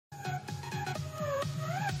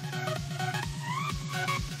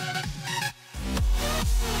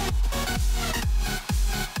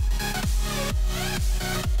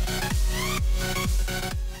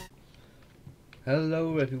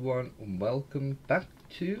Hello everyone and welcome back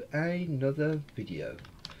to another video.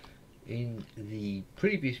 In the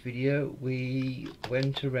previous video we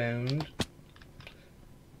went around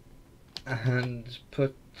and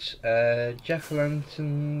put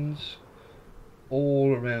jack-o'-lanterns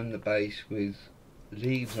all around the base with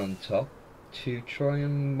leaves on top to try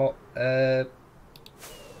and mob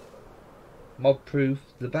proof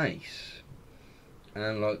the base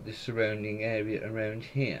and like the surrounding area around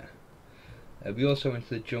here. We also went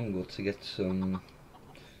to the jungle to get some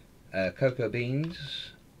cocoa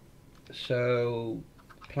beans. So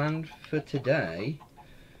plan for today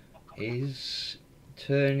is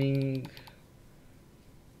making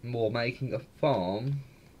a farm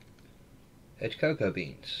at cocoa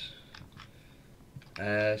beans.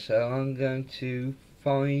 So I'm going to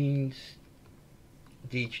find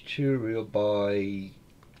the tutorial by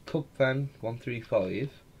Cubfan135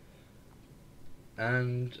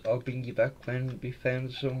 and I'll bring you back when we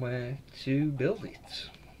found somewhere to build it.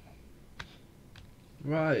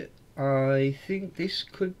 Right, I think this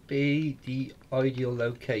could be the ideal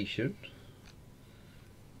location.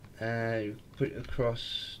 Put it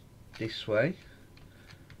across this way.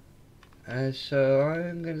 So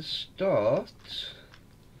I'm going to start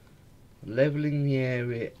leveling the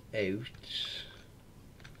area out.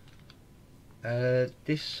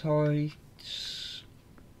 This height,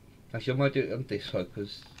 actually I might do it on this side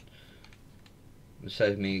because it'll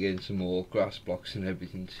save me getting some more grass blocks and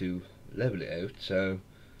everything to level it out. So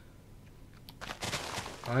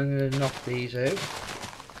I'm going to knock these out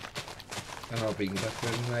and I'll bring you back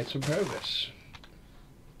when we made some progress.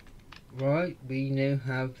 Right, we now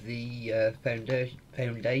have the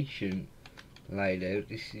foundation laid out.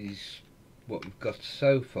 This is what we've got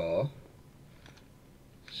so far.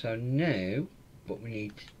 So now what we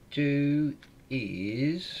need to do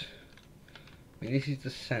is, this is the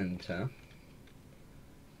centre.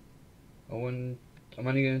 I'm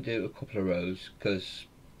only going to do a couple of rows because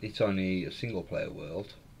it's only a single player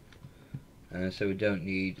world, so we don't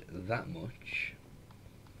need that much.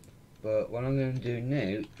 But what I'm going to do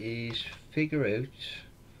now is figure out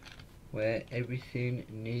where everything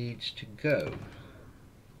needs to go.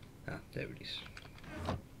 There it is.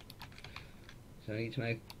 So I need to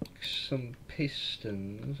make some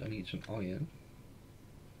pistons. I need some iron.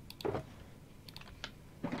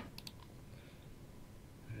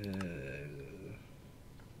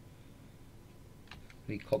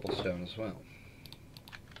 Need cobblestone as well.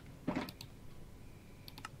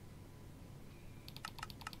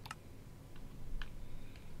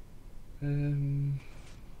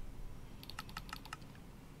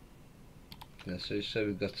 Yeah, so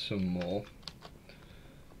we've got some more.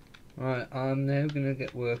 Right, I'm now gonna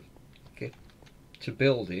get to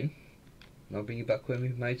building, and I'll bring you back when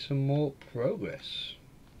we've made some more progress.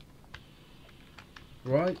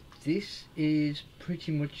 Right, this is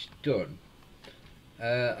pretty much done.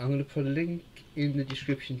 I'm going to put a link in the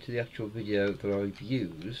description to the actual video that I've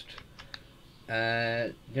used.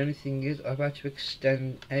 The only thing is I've had to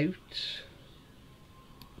extend out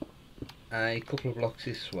a couple of blocks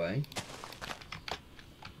this way,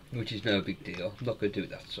 which is no big deal. I'm not going to do it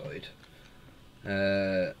that side.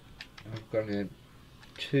 I've got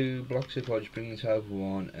 2 blocks. If I just bring this over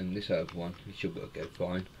one and this over one, it should work out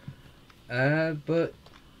fine. But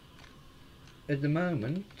at the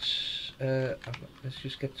moment, let's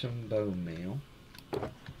just get some bone meal.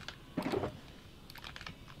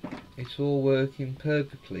 It's all working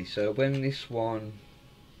perfectly. So when this one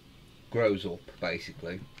grows up,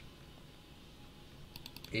 basically,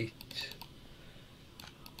 it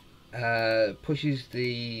pushes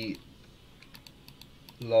the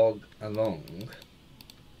log along.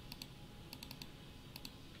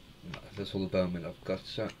 That's all the bone meal I've got.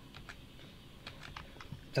 So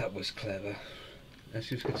that was clever. Let's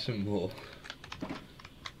just get some more.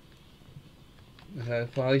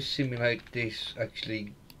 If I simulate this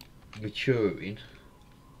actually maturing,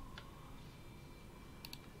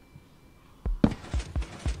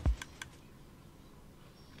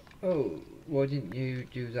 oh, why didn't you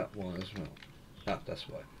do that one as well? That's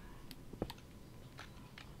why.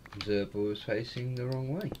 Zerba was facing the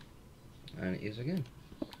wrong way, and it is again.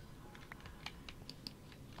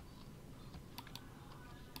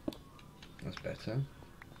 That's better.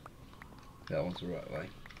 That one's the right way.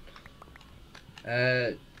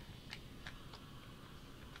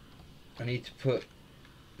 I need to put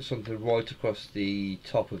something right across the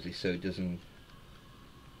top of this so it doesn't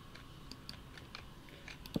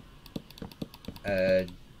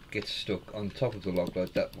get stuck on top of the log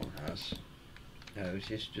like that one has.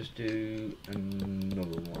 Let's just do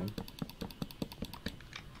another one.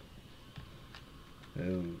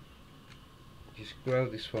 grow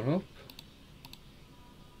this one up.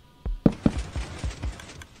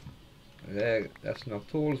 There, that's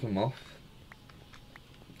knocked all of them off.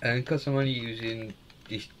 And because I'm only using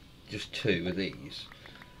just 2 of these,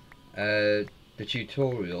 the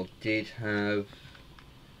tutorial did have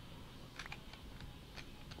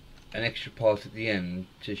an extra part at the end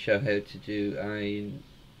to show how to do an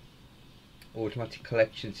automatic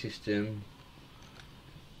collection system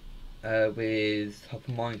with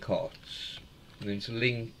hopper minecarts, and it's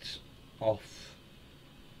linked off.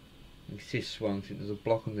 It's this one. I think there's a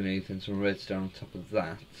block underneath and some redstone on top of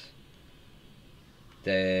that.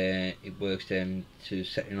 There it works then to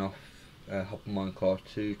setting off a hopper minecart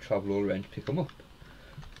to travel all around to pick them up.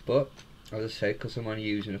 But as I said, because I'm only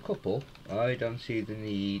using a couple, I don't see the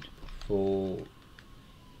need for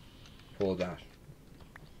that.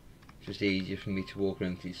 It's just easier for me to walk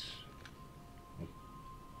around this.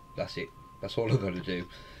 That's it. That's all I've got to do.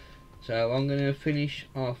 So I'm going to finish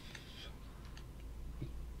off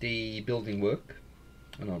the building work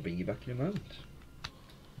and I'll bring you back in a moment.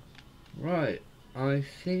 Right, I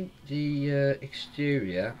think the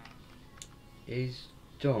exterior is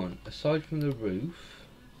done. Aside from the roof,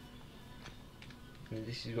 and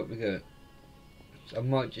this is what we got. So I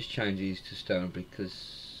might just change these to stone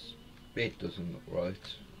because it doesn't look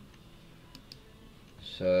right.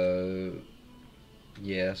 So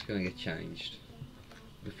yeah, that's going to get changed.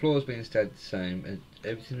 The floor's been stayed the same and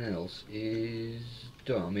everything else is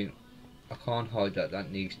done. I mean, I can't hide that,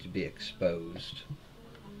 that needs to be exposed.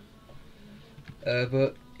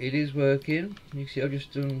 But it is working. You can see I've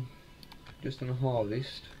just done a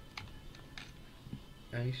harvest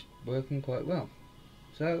and it's working quite well.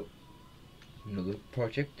 So another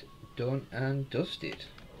project done and dusted.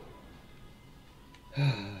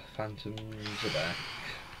 Phantoms are back.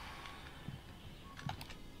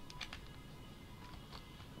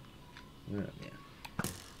 Where are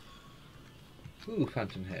we? Ooh,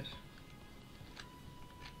 phantom head.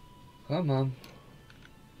 Come on.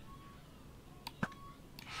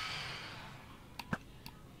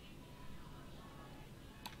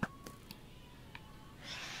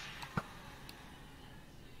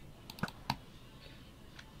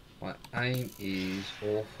 My aim is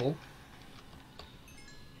awful.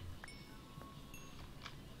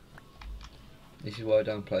 This is why I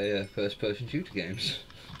don't play first-person shooter games.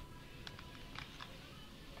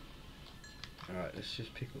 Alright, let's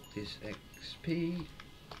just pick up this XP.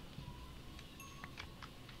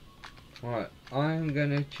 Alright, I'm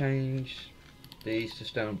going to change these to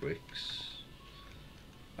stone bricks.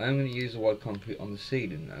 I'm going to use the white concrete on the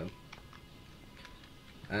ceiling now.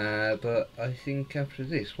 But I think after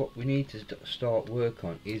this, what we need to start work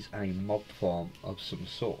on is a mob farm of some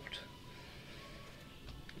sort.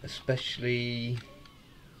 Especially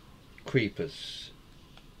creepers.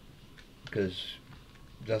 Because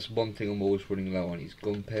that's one thing I'm always running low on is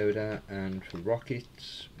gunpowder, and for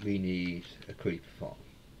rockets we need a creeper farm.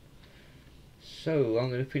 So I'm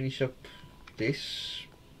going to finish up this,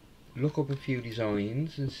 look up a few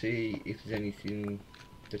designs and see if there's anything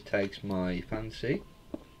that takes my fancy,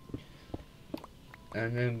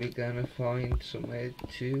 and then we're going to find somewhere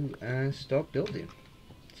to start building.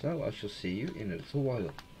 So I shall see you in a little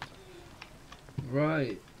while.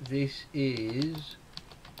 Right, this is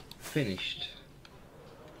finished.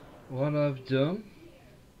 What I've done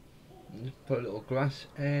is put a little grass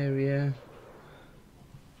area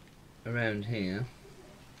around here,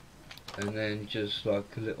 and then just like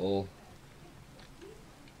a little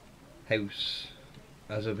house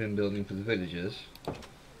as I've been building for the villagers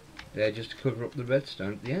there, just to cover up the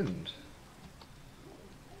redstone at the end.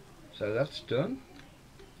 So that's done.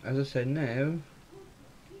 As I said, now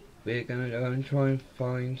we're going to go and try and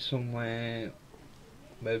find somewhere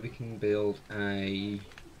where we can build a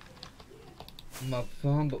mob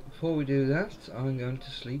farm, but before we do that I'm going to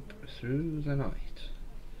sleep through the night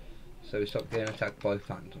so we stop getting attacked by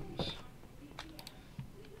phantoms.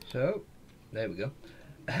 So there we go.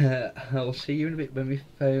 I'll see you in a bit when we've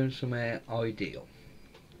found somewhere ideal.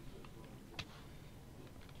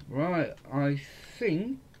 Right, I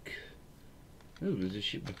think, oh, there's a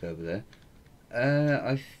shipwreck over there.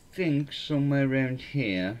 I think somewhere around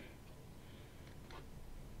here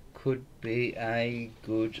could be a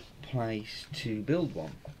good place to build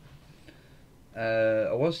one.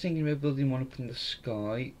 I was thinking about building one up in the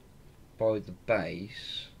sky by the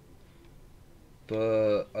base,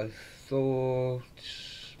 but I thought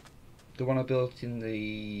the one I built in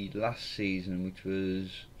the last season, which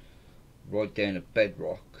was right down at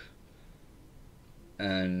bedrock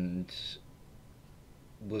and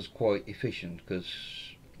was quite efficient, because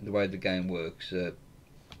the way the game works,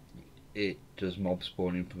 it does mob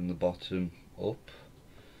spawning from the bottom up.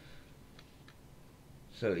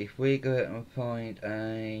 So if we go out and find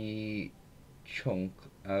a chunk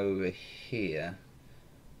over here,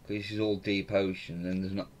 because this is all deep ocean and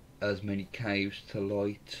there's not as many caves to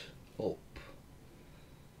light up.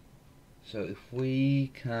 So if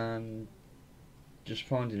we can just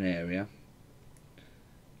find an area,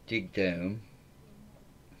 dig down,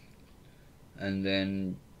 and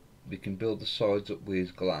then we can build the sides up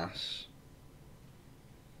with glass,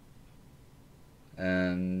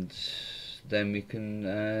 and then we can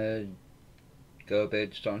go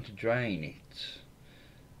about starting to drain it.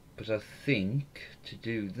 But I think to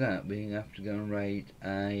do that we have to go and raid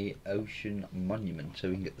a ocean monument so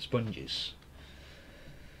we can get the sponges.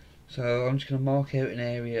 So I'm just going to mark out an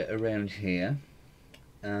area around here,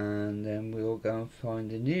 and then we'll go and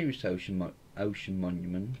find the nearest ocean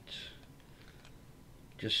monument,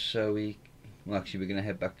 just so well, actually we're going to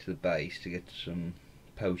head back to the base to get some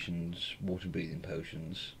potions, water breathing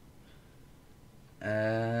potions.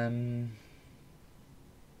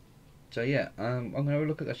 So yeah, I'm going to have a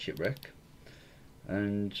look at that shipwreck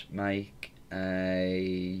and make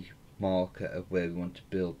a marker of where we want to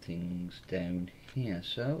build things down here.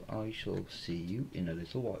 So I shall see you in a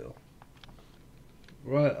little while.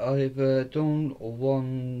 Right, I've done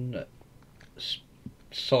one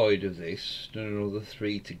side of this, done another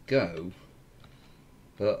 3 to go,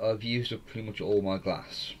 but I've used up pretty much all my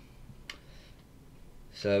glass.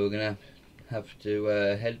 So we're going to have to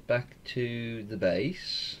head back to the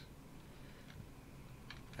base.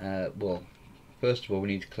 Well, first of all we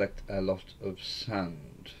need to collect a lot of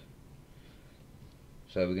sand.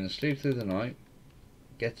 So we're going to sleep through the night,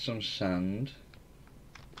 get some sand.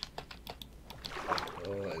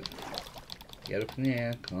 Oh, get up in the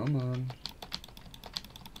air, come on.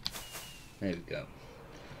 There we go.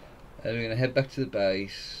 And we're going to head back to the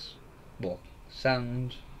base. Well,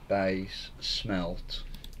 sand, base, smelt,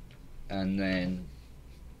 and then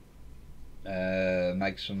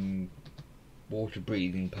make some water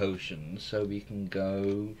breathing potions so we can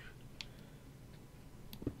go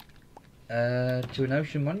to an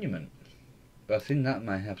ocean monument. But I think that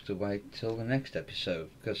may have to wait till the next episode,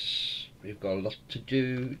 because we've got a lot to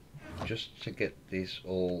do just to get this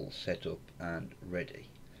all set up and ready.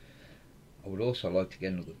 I would also like to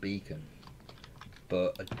get another beacon,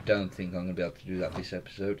 but I don't think I'm going to be able to do that this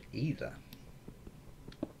episode either.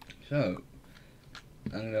 So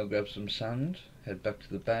I'm going to go grab some sand, head back to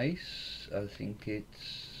the base. I think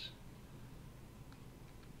it's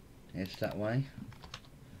that way,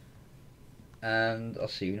 and I'll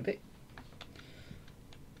see you in a bit.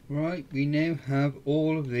 Right, we now have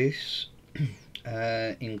all of this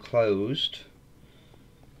enclosed.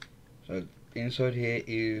 So inside here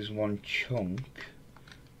is one chunk.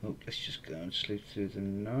 Oh, let's just go and sleep through the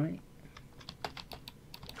night.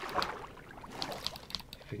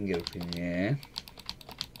 If we can get up in the air.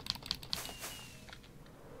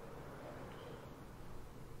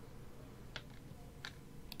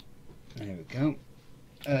 There we go.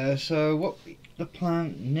 So what the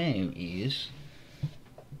plan now is,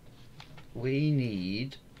 we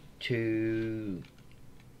need to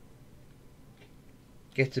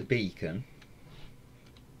get a beacon,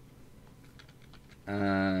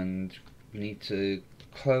 and we need to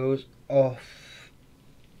close off,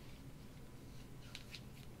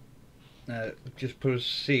 just put a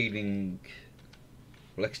ceiling,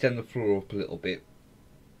 we'll extend the floor up a little bit,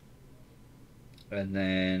 and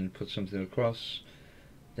then put something across.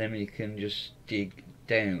 Then we can just dig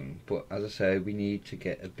down. But as I say, we need to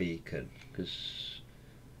get a beacon, because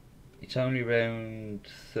it's only around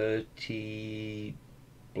 30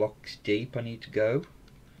 blocks deep I need to go,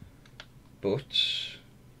 but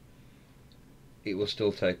it will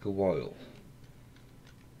still take a while.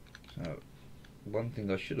 So one thing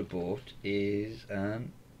I should have bought is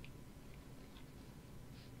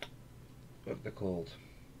what are they called?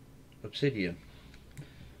 Obsidian.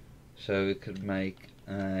 So we could make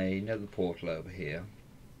another portal over here,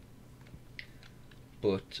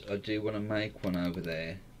 but I do want to make one over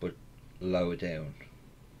there, but lower down.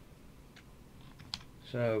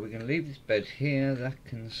 So we're going to leave this bed here, that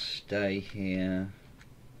can stay here.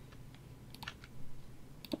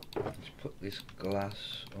 Let's put this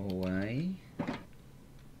glass away.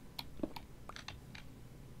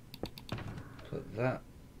 Put that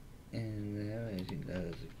in there,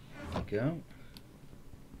 there we go.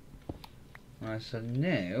 Right, so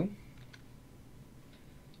now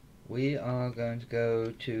we are going to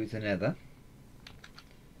go to the Nether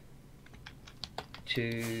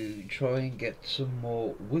to try and get some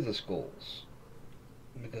more wither skulls,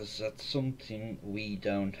 because that's something we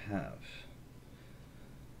don't have.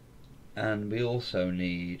 And we also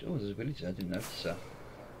need, oh, there's a village, I didn't notice that.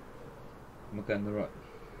 Am I going the right?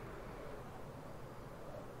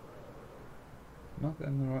 Am I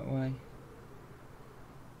going the right way?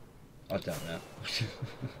 I don't know.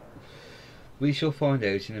 We shall find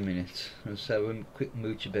out in a minute. Let's have a quick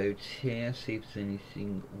mooch about here, see if there's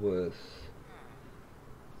anything worth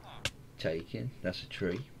taking. That's a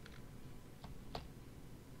tree.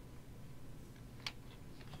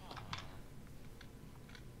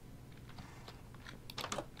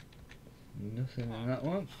 Nothing in that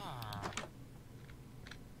one.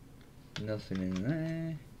 Nothing in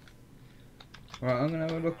there. Right, I'm going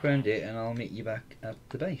to have a look around it and I'll meet you back at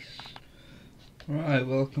the base. Right,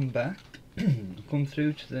 welcome back. Come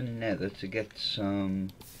through to the nether to get some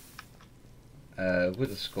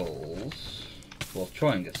wither skulls. Well,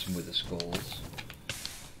 try and get some wither skulls.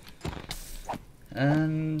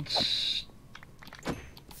 And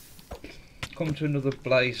come to another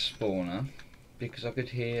blaze spawner because I could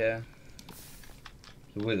hear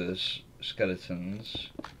the withers skeletons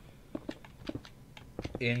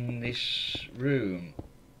in this room.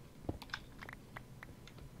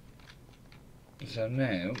 So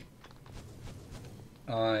now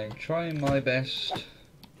I'm trying my best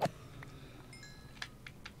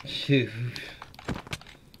to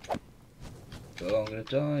oh, I'm gonna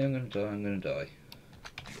die, I'm gonna die, I'm gonna die.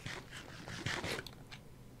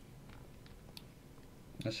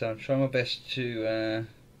 So I'm trying my best to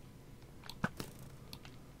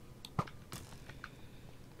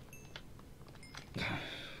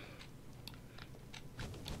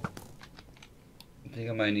I think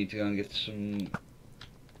I may need to go and get some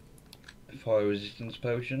fire resistance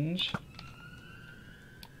potions.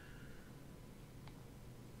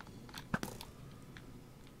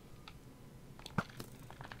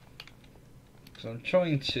 So I'm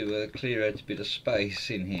trying to clear out a bit of space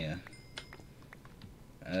in here,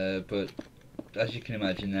 but as you can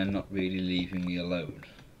imagine they're not really leaving me alone.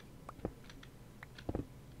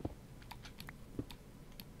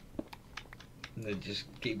 They just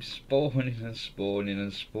keep spawning and spawning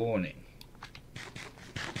and spawning.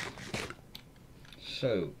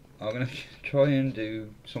 So I'm going to try and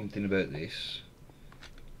do something about this,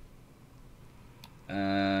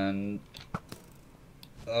 and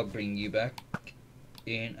I'll bring you back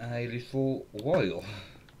in a little while.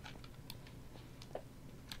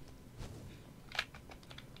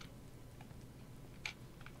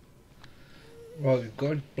 Right, we've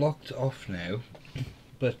got it blocked off now,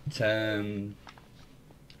 but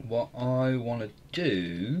what I want to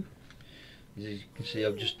do is, as you can see,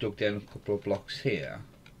 I've just dug down a couple of blocks here.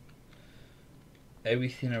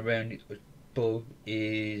 Everything around it above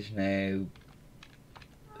is now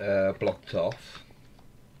blocked off.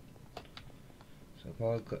 So if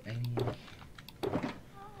I've got any,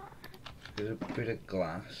 there's a bit of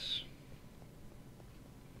glass.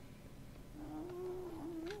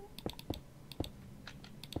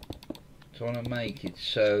 So I want to make it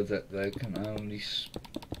so that they can only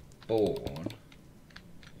spawn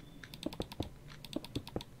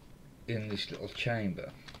in this little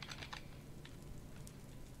chamber.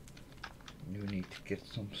 You need to get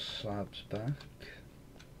some slabs back.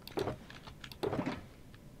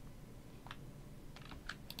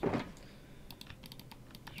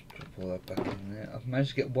 Just drop all that back in there. I've managed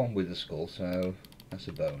to get one with the skull, so that's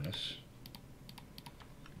a bonus.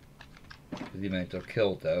 With the amount I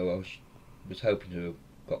killed though, I was hoping to have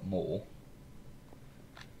got more.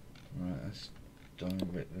 Right, that's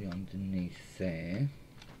directly underneath there.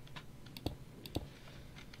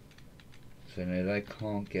 So now they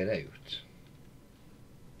can't get out.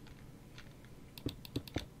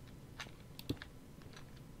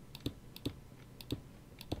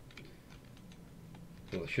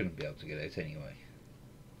 Well, I shouldn't be able to get out anyway.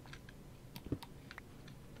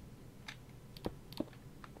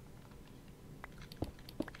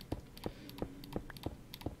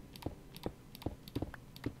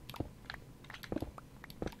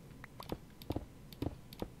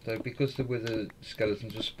 So because the wither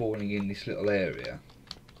skeletons are spawning in this little area,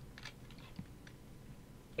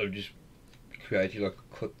 I've just created like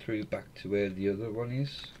a cut through back to where the other one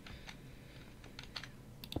is.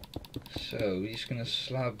 So we're just going to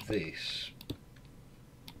slab this,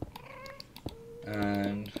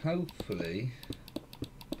 and hopefully,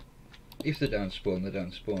 if they don't spawn, they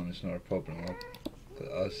don't spawn. It's not a problem.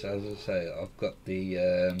 As I say, I've got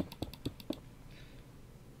the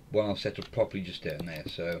one I've set up properly just down there,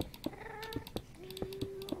 so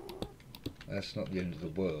that's not the end of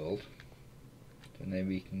the world. And then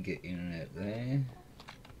we can get in and out there.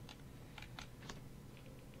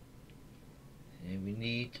 And we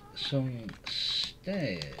need some stone.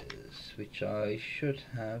 stairs, which I should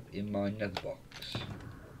have in my nether box.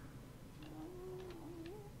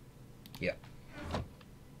 Yeah.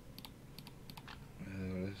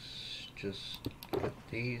 Let's just get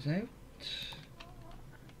these out.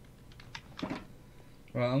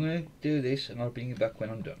 Right, I'm going to do this and I'll bring you back when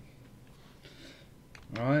I'm done.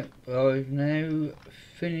 Alright, well, I've now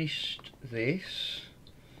finished this.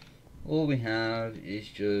 All we have is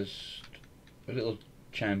just a little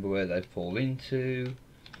chamber where they fall into,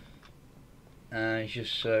 and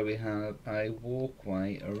just so we have a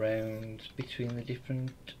walkway around between the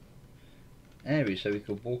different areas, so we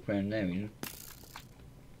could walk around now.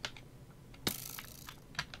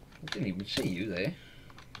 I didn't even see you there.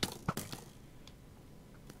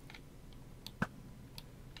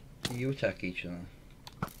 You attack each other.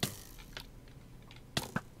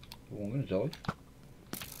 Oh, I'm gonna die.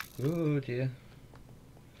 Oh dear.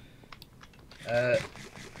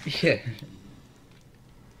 Yeah.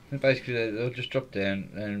 And basically they'll just drop down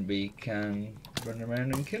and we can run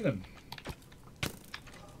around and kill them.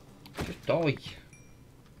 Just die.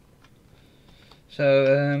 So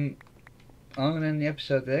I'm going to end the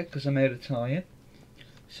episode there because I'm out of time.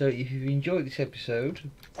 So if you've enjoyed this episode,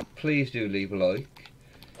 please do leave a like.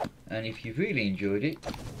 And if you've really enjoyed it,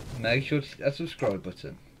 make sure to hit that subscribe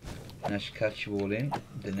button. And I shall catch you all in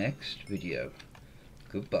the next video.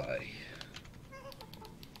 Goodbye.